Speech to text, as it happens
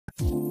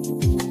Good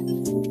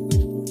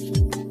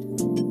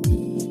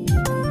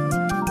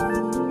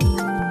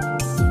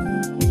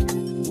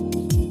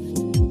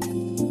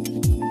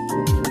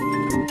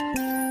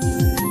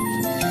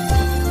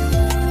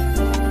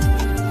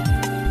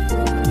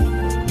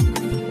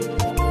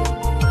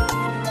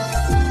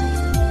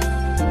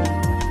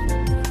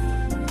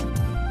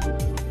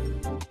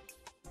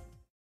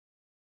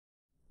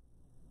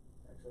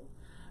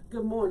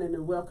morning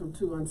and welcome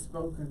to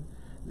Unspoken.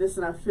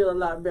 Listen, I feel a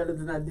lot better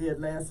than I did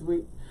last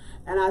week.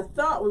 And I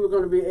thought we were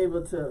going to be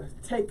able to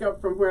take up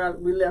from where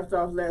we left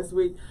off last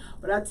week.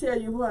 But I tell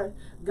you what,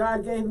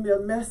 God gave me a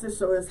message,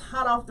 so it's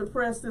hot off the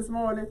press this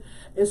morning.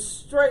 It's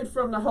straight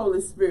from the Holy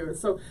Spirit.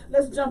 So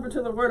let's jump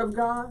into the Word of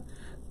God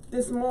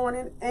this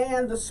morning.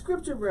 And the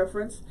scripture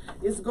reference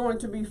is going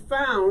to be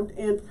found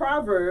in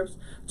Proverbs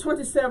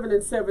 27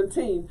 and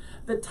 17.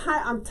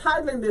 I'm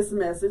titling this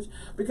message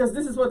because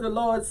this is what the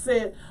Lord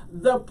said,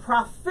 the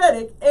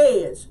prophetic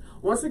edge.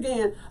 Once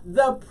again,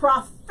 the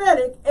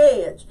prophetic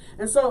edge.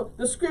 And so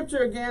the scripture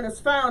again is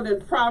found in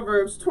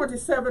Proverbs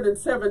 27 and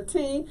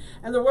 17.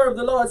 And the word of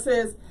the Lord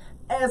says,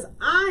 as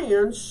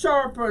iron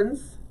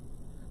sharpens,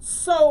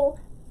 sharpens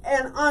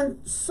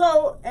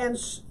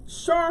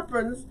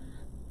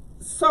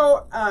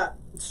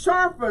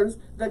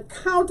the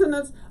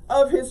countenance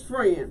of his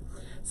friend.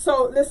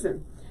 So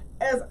listen,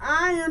 as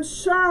iron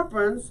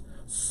sharpens,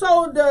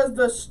 so does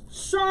the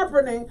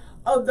sharpening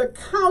of the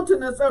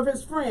countenance of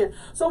his friend.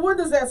 So what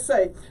does that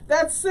say?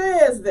 That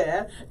says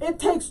that it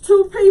takes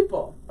two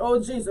people.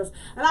 Oh, Jesus.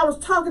 And I was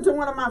talking to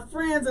one of my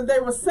friends and they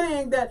were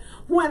saying that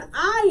when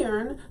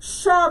iron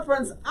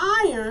sharpens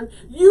iron,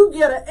 you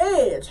get an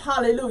edge.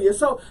 Hallelujah.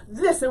 So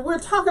listen, we're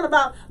talking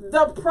about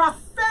the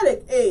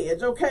prophetic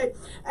edge, okay?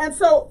 And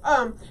so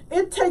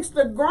it takes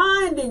the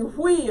grinding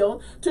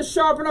wheel to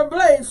sharpen a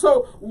blade.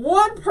 So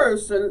one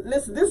person,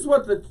 listen, this is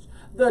what the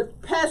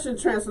Passion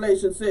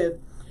Translation says.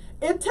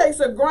 It takes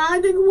a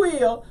grinding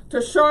wheel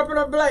to sharpen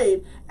a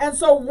blade. And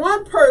so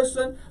one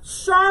person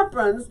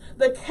sharpens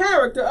the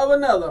character of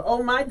another.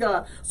 Oh my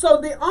God. So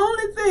the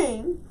only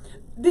thing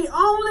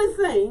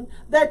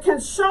that can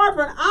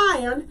sharpen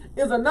iron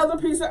is another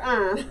piece of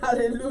iron.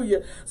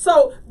 Hallelujah.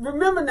 So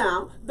remember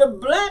now, the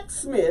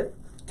blacksmith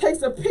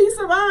takes a piece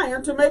of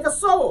iron to make a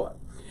sword.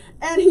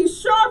 And he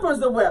sharpens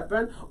the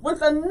weapon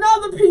with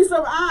another piece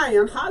of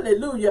iron,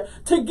 hallelujah,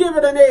 to give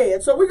it an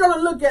edge. So we're going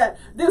to look at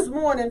this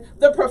morning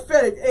the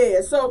prophetic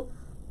edge. So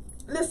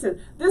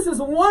listen, this is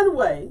one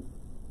way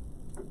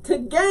to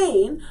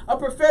gain a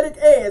prophetic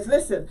edge.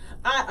 Listen,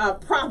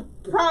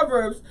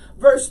 Proverbs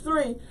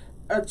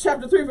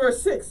chapter 3,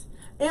 verse 6.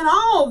 In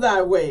all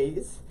thy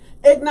ways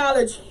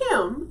acknowledge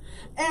him,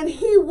 and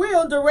he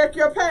will direct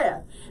your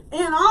path.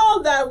 In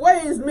all thy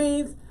ways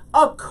means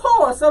a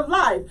course of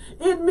life.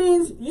 It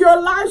means your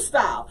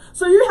lifestyle.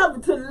 So you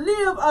have to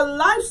live a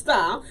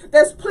lifestyle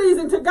that's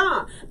pleasing to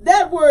God.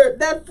 That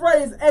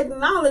phrase,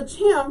 acknowledge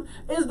him,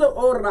 is the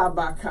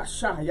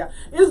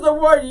is the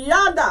word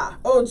yada,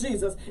 oh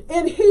Jesus,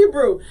 in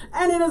Hebrew.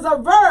 And it is a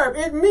verb.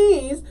 It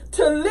means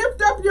to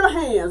lift up your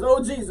hands,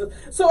 oh Jesus.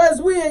 So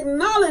as we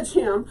acknowledge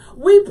him,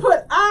 we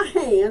put our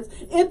hands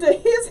into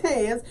his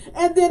hands,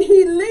 and then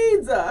he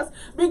leads us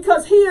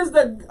because he is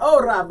the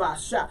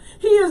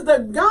he is the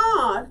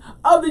God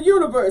of the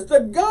universe, the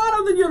God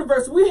of the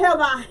universe. We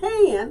have our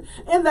hand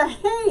in the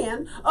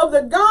hand of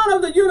the God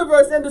of the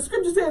universe, and the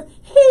scripture says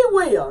he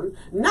will,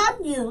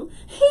 not you,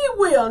 he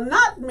will,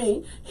 not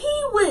me,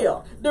 he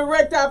will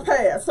direct our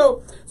path.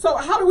 So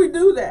how do we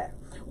do that?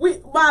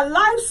 My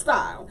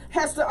lifestyle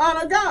has to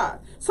honor God.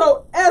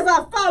 So as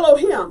I follow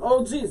him,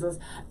 oh Jesus,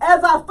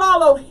 as I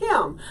follow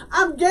him,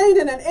 I'm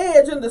gaining an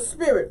edge in the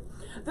spirit.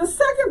 The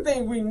second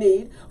thing we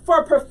need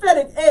for a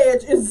prophetic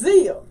edge is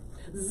zeal.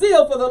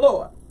 Zeal for the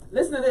Lord.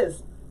 Listen to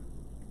this.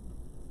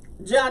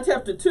 John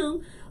chapter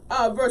 2,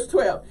 verse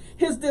 12.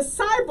 His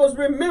disciples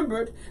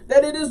remembered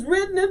that it is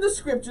written in the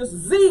scriptures,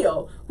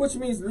 zeal, which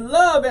means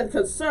love and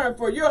concern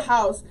for your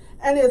house,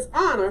 and his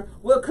honor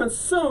will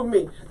consume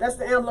me. That's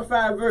the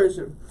Amplified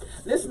Version.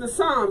 Listen to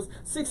Psalms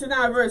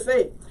 69, verse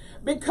 8.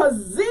 Because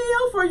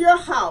zeal for your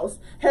house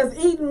has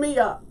eaten me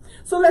up.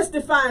 So let's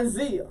define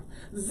zeal.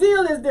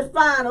 Zeal is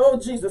defined, oh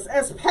Jesus,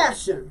 as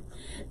passion.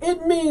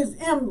 It means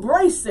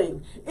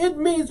embracing. It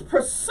means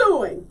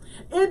pursuing.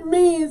 It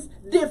means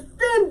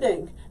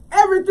defending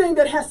everything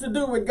that has to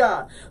do with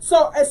God.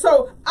 So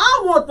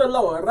I want the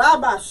Lord,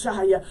 Rabbi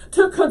Shaya,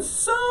 to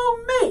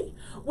consume me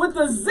with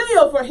the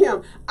zeal for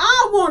him.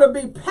 I want to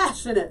be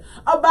passionate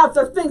about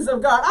the things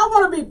of God. I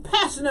want to be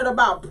passionate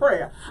about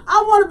prayer.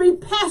 I want to be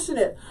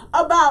passionate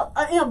about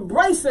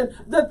embracing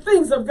the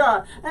things of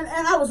God. And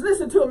I was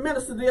listening to a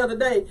minister the other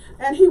day,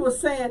 and he was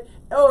saying,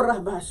 oh,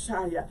 Rabbi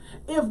Shaya,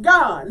 if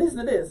God, listen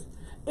to this,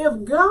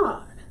 if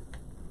God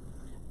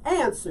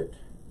answered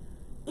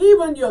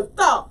even your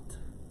thought,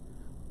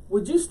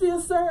 would you still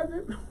serve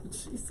him?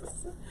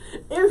 Jesus.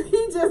 If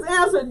he just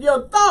answered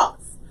your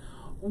thoughts,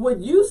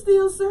 would you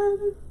still serve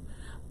him?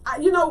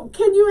 You know,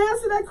 can you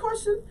answer that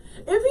question?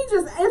 If he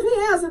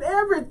answered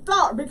every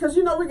thought, because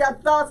you know we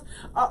got thoughts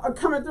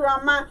coming through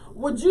our mind,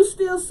 would you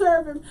still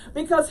serve him?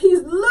 Because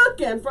he's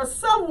looking for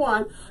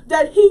someone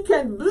that he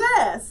can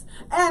bless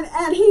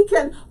and he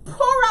can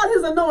pour out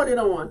his anointing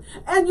on,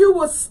 and you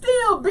will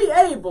still be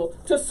able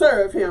to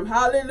serve him.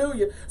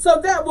 Hallelujah.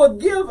 So that will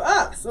give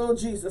us, oh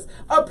Jesus,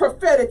 a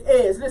prophetic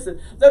edge.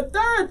 Listen, the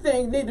third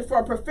thing needed for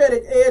a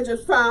prophetic edge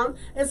is found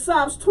in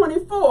Psalms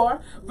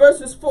 24,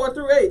 verses 4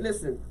 through 8.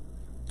 Listen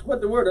what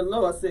the word of the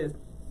Lord says.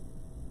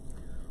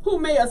 Who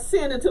may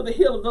ascend into the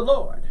hill of the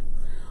Lord,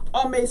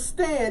 or may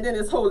stand in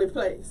his holy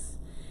place?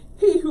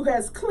 He who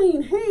has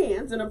clean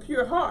hands and a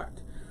pure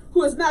heart,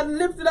 who has not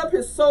lifted up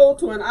his soul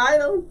to an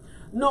idol,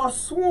 nor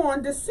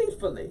sworn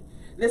deceitfully.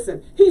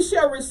 Listen, he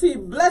shall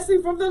receive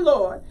blessing from the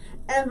Lord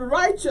and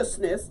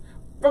righteousness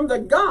from the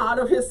God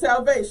of his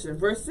salvation.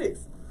 Verse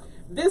 6.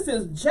 This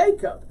is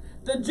Jacob,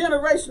 the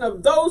generation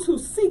of those who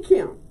seek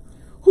him,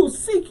 who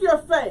seek your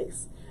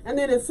face. And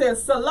then it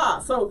says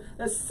Salah. So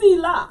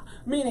Selah,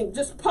 meaning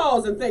just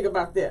pause and think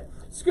about that.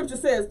 Scripture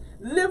says,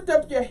 lift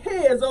up your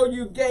heads, O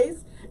you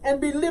gates, and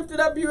be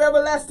lifted up, you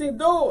everlasting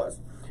doors,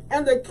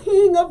 and the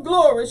King of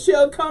glory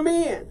shall come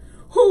in.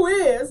 Who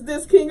is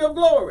this King of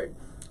glory?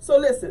 So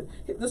listen,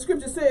 the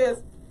scripture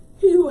says,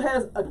 he who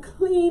has a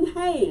clean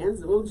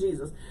hands, oh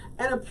Jesus,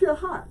 and a pure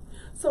heart.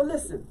 So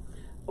listen,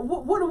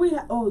 what do we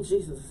have? Oh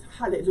Jesus,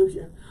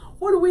 hallelujah.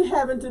 What are we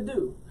having to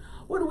do?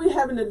 What are we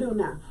having to do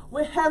now?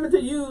 We're having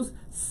to use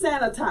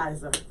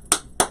sanitizer.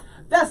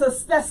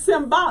 That's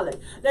symbolic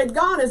that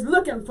God is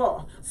looking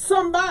for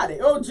somebody,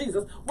 oh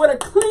Jesus, with a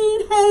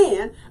clean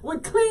hand,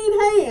 with clean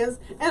hands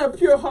and a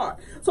pure heart.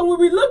 So when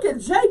we look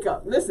at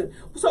Jacob, listen,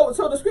 so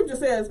the scripture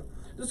says,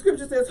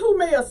 who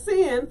may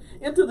ascend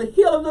into the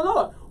hill of the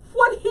Lord?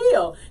 What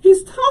hill?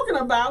 He's talking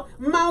about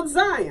Mount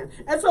Zion.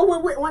 And so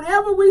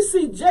whenever we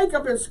see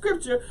Jacob in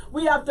scripture,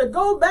 we have to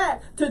go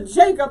back to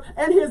Jacob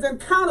and his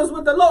encounters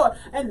with the Lord.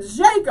 And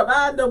Jacob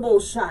had encounters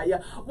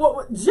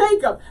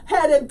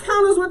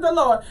with the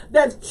Lord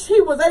that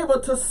he was able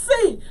to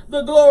see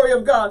the glory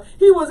of God.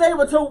 He was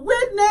able to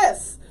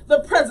witness the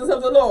presence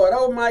of the Lord.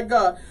 Oh my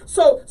God.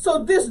 So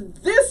this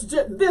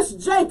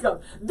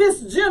Jacob,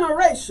 this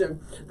generation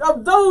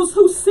of those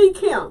who seek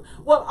him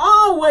will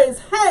always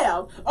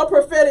have a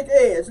prophetic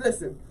edge.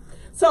 Listen.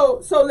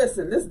 So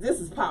listen,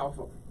 this is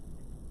powerful.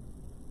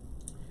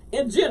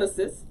 In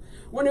Genesis,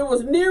 when it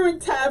was nearing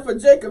time for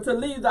Jacob to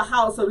leave the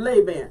house of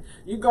Laban,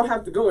 you're going to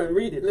have to go and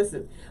read it.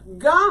 Listen.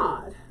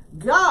 God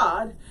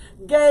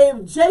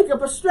gave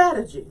Jacob a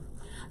strategy.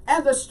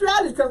 And the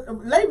strategy, because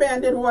Laban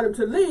didn't want him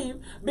to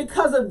leave,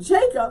 because of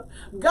Jacob,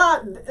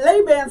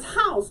 Laban's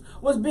house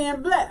was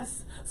being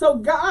blessed. So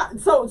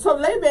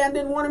Laban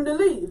didn't want him to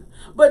leave.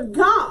 But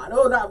God,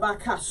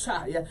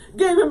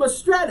 gave him a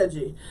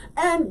strategy.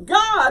 And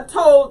God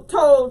told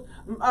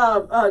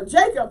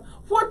Jacob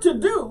what to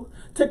do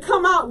to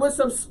come out with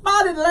some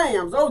spotted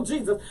lambs, oh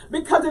Jesus,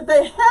 because if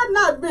they had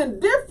not been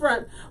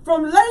different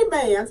from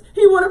Laban's,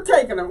 he would have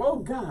taken them, oh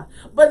God.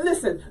 But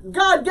listen,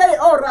 God gave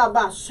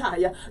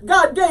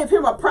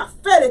him a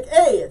prophetic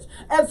edge.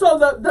 And so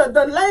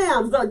the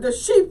lambs, the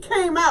sheep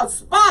came out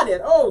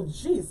spotted, oh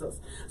Jesus.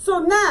 So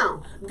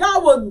now,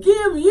 God will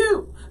give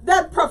you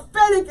that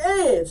prophetic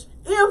edge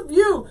if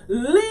you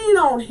lean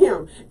on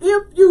him,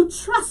 if you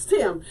trust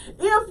him,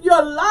 if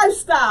your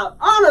lifestyle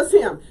honors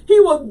him. He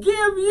will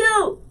give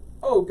you,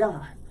 oh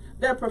God,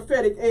 that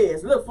prophetic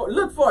edge. Look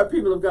for it,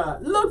 people of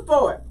God. Look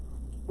for it.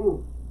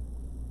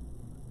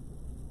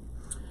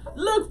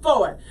 Look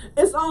for it.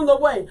 It's on the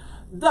way.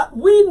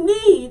 We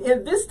need,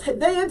 in this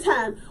day and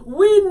time,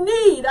 we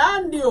need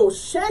that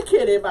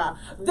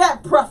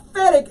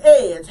prophetic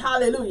edge.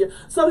 Hallelujah.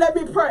 So let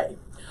me pray.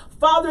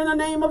 Father, in the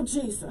name of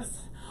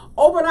Jesus,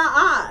 open our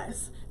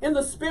eyes in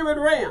the spirit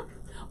realm.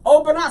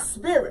 Open our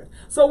spirit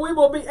so we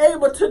will be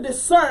able to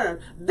discern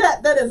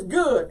that is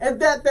good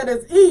and that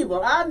is evil.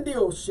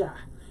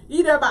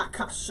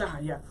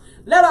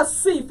 Let us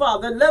see,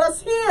 Father. Let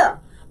us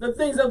hear the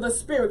things of the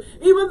Spirit.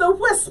 Even the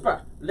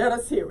whisper, let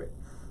us hear it.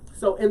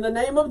 So in the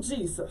name of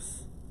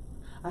Jesus,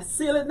 I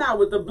seal it now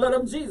with the blood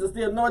of Jesus,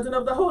 the anointing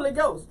of the Holy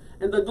Ghost,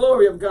 and the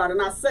glory of God.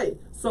 And I say,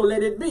 so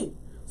let it be.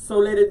 So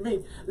let it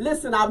be.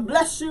 Listen, I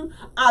bless you.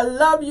 I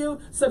love you.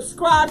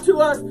 Subscribe to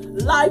us.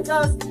 Like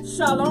us.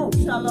 Shalom.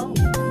 Shalom.